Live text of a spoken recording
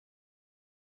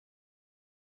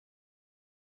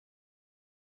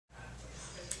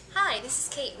this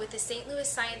is Kate with the St. Louis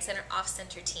Science Center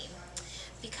Off-Center team.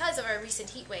 Because of our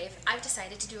recent heat wave, I've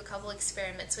decided to do a couple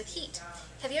experiments with heat.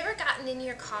 Have you ever gotten in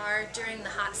your car during the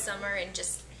hot summer and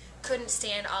just couldn't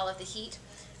stand all of the heat?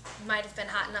 Might have been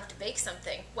hot enough to bake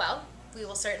something. Well, we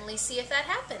will certainly see if that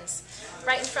happens.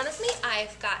 Right in front of me,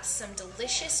 I've got some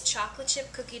delicious chocolate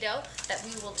chip cookie dough that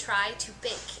we will try to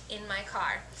bake in my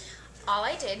car. All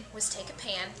I did was take a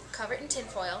pan, cover it in tin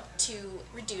foil to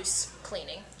reduce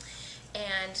cleaning,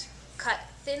 and cut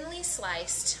thinly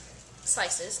sliced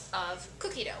slices of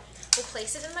cookie dough. We'll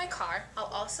place it in my car. I'll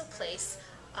also place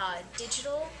a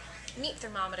digital meat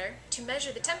thermometer to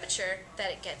measure the temperature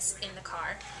that it gets in the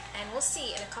car, and we'll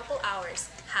see in a couple hours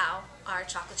how our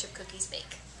chocolate chip cookies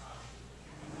bake.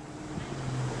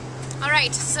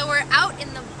 Alright, so we're out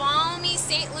in the balmy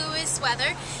St. Louis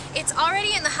weather. It's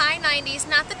already in the high 90s,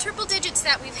 not the triple digits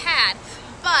that we've had,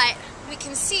 but we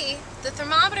can see the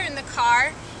thermometer in the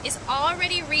car is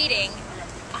already reading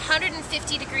 150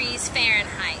 degrees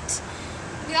Fahrenheit.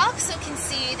 We also can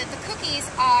see that the cookies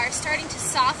are starting to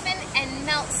soften and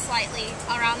melt slightly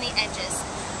around the edges.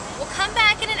 We'll come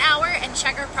back in an hour and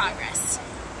check our progress.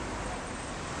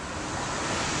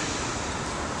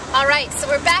 Alright, so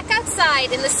we're back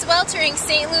outside in the sweltering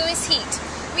St. Louis heat.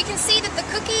 We can see that the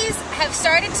cookies have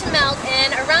started to melt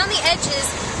and around the edges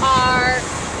are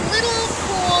little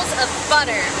pools of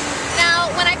butter.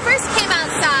 Now, when I first came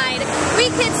outside,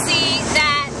 we could see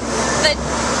that the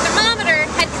thermometer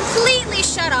had completely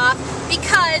shut off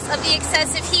because of the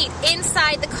excessive heat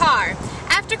inside the car.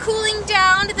 After cooling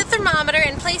down the thermometer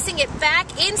and placing it back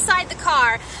inside the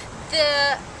car,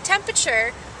 the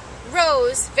temperature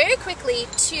rose very quickly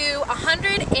to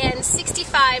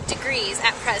 165 degrees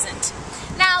at present.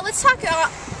 Now let's talk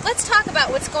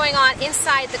about what's going on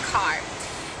inside the car.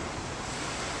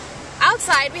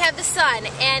 Outside we have the sun,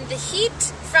 and the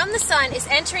heat from the sun is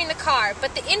entering the car,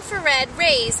 but the infrared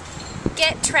rays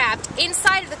get trapped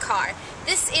inside of the car.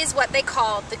 This is what they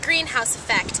call the greenhouse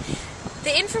effect.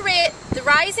 The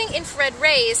rising infrared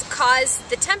rays cause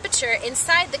the temperature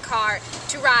inside the car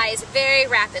to rise very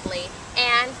rapidly,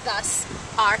 and thus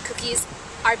our cookies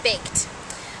are baked.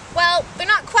 Well, they're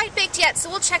not quite baked yet, so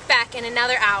we'll check back in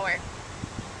another hour.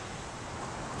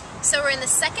 So we're in the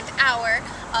second hour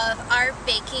of our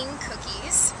baking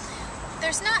cookies.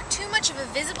 There's not too much of a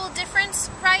visible difference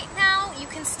right now. You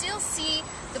can still see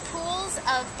the pools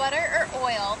of butter or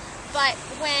oil, but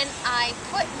when I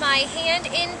put my hand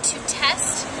in to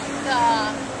test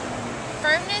the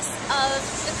firmness of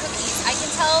the cookies, I can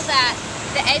tell that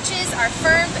the edges are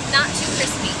firm but not too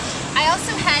crispy. I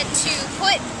also had to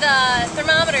put the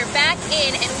thermometer back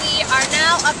in, and we are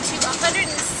now up to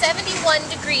 171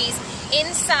 degrees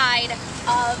inside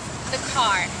of the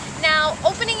car. Now,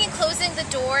 opening and closing the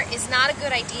door is not a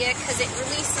good idea because it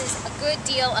releases a good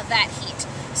deal of that heat.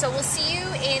 So we'll see you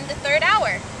in the third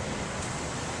hour.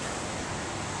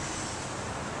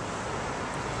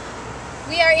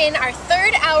 We are in our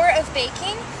third hour of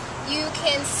baking. You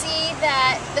can see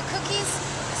that the cookies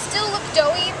still look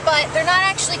doughy, but they're not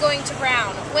actually going to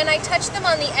brown. When I touch them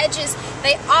on the edges,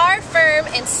 they are firm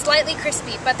and slightly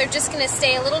crispy, but they're just going to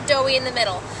stay a little doughy in the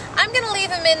middle. I'm going to leave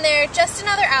them in there just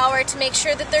another hour to make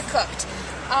sure that they're cooked.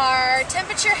 Our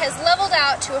temperature has leveled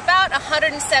out to about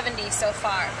 170 so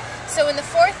far. So in the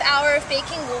fourth hour of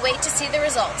baking, we'll wait to see the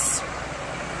results.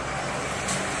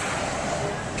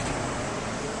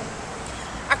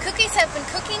 Our cookies have been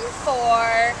cooking for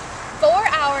 4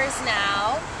 hours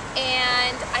now,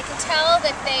 and I can tell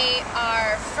that they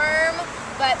are firm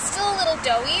but still a little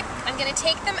doughy. I'm going to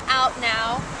take them out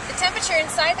now. The temperature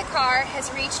inside the car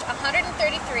has reached 133.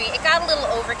 It got a little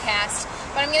overcast,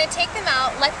 but I'm going to take them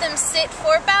out, let them sit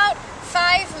for about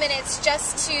 5 minutes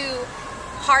just to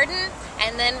harden,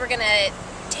 and then we're going to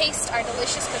taste our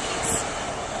delicious cookies.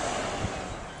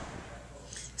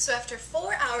 So after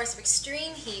 4 hours of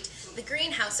extreme heat, the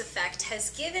greenhouse effect has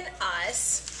given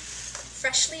us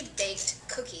freshly baked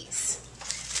cookies.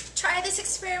 Try this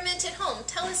experiment at home.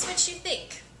 Tell us what you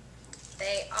think.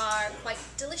 They are quite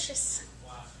delicious.